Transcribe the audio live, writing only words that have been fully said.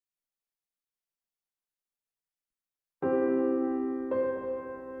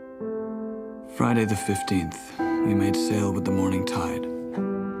Friday the 15th, we made sail with the morning tide.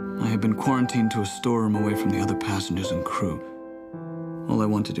 I had been quarantined to a storeroom away from the other passengers and crew. All I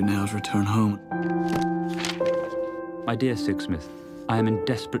want to do now is return home. My dear Sixsmith, I am in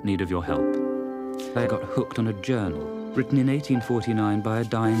desperate need of your help. I got hooked on a journal written in 1849 by a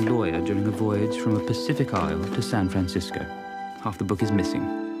dying lawyer during a voyage from a Pacific isle to San Francisco. Half the book is missing.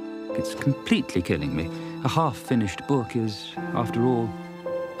 It's completely killing me. A half-finished book is, after all,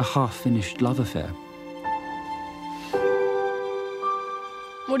 a half-finished love affair.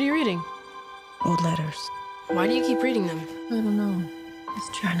 What are you reading? Old letters. Why do you keep reading them? I don't know.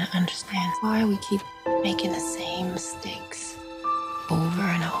 Just trying to understand why we keep making the same mistakes over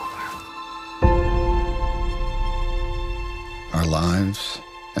and over. Our lives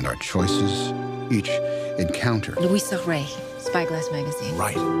and our choices, each encounter, Louisa Ray, Spyglass Magazine.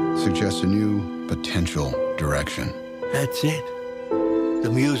 right, suggests a new potential direction. That's it. The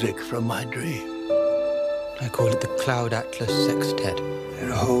music from my dream. I call it the Cloud Atlas Sextet. At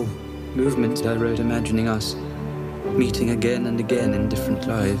home. Movements I wrote imagining us meeting again and again in different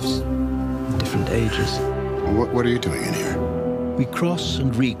lives, in different ages. What are you doing in here? We cross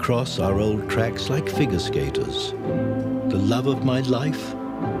and recross our old tracks like figure skaters. The love of my life,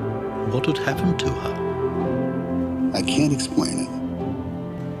 what had happened to her? I can't explain it.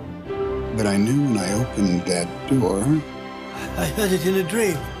 But I knew when I opened that door. I heard it in a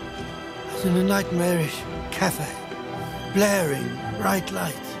dream. I was in a nightmarish cafe. Blaring bright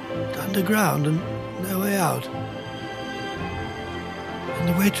lights. Underground and no way out. And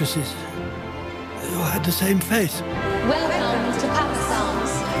the waitresses, they all had the same face. Welcome to Pop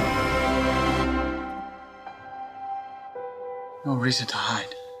Songs. No reason to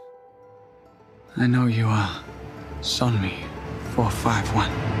hide. I know you, saw me. 451.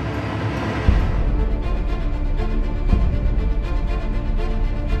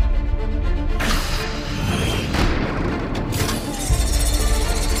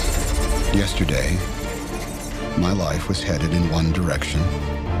 Yesterday, my life was headed in one direction.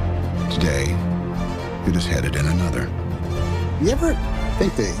 Today, it is headed in another. You ever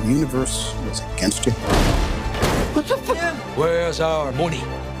think the universe was against you? What the fuck? Where's our money?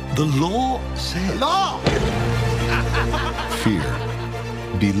 The law says. Law! Fear,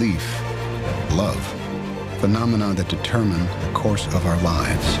 belief, love, phenomena that determine the course of our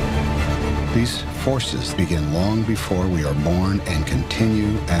lives. These forces begin long before we are born and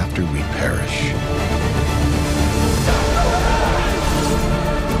continue after we perish.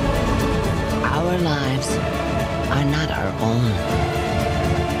 Our lives are not our own.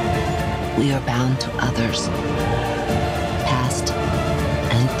 We are bound to others, past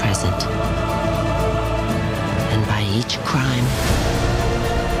and present. And by each crime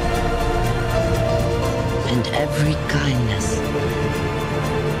and every kindness,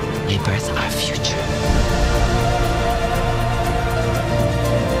 we birth our future.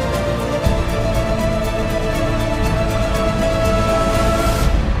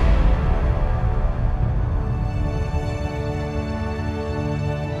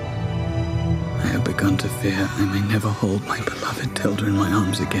 I have begun to fear I may never hold my beloved Tilda in my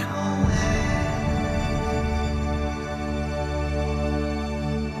arms again.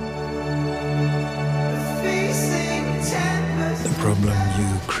 The problem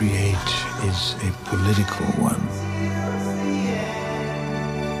you create is a political one.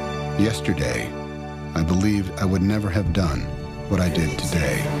 Yesterday, I believed I would never have done what I did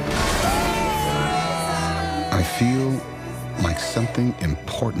today. I feel like something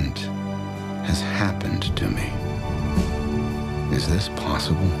important has happened to me. Is this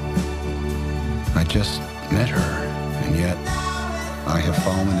possible? I just met her, and yet I have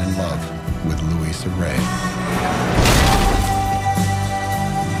fallen in love with Louisa Ray.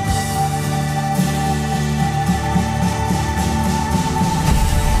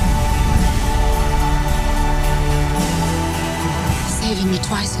 Saving me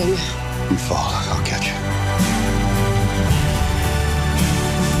twice, are you? You fall, I'll catch you.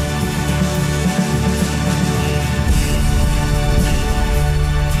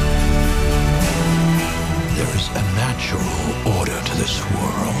 There is a natural order to this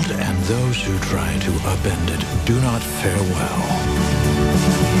world, and those who try to upend it do not fare well.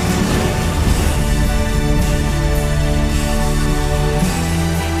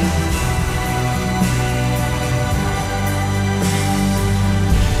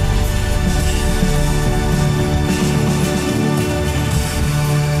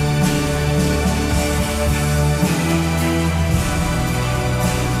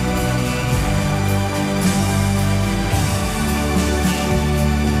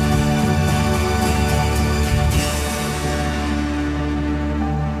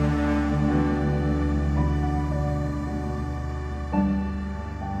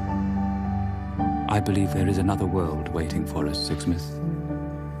 believe there is another world waiting for us, Sixsmith.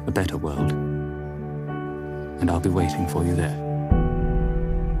 A better world. And I'll be waiting for you there.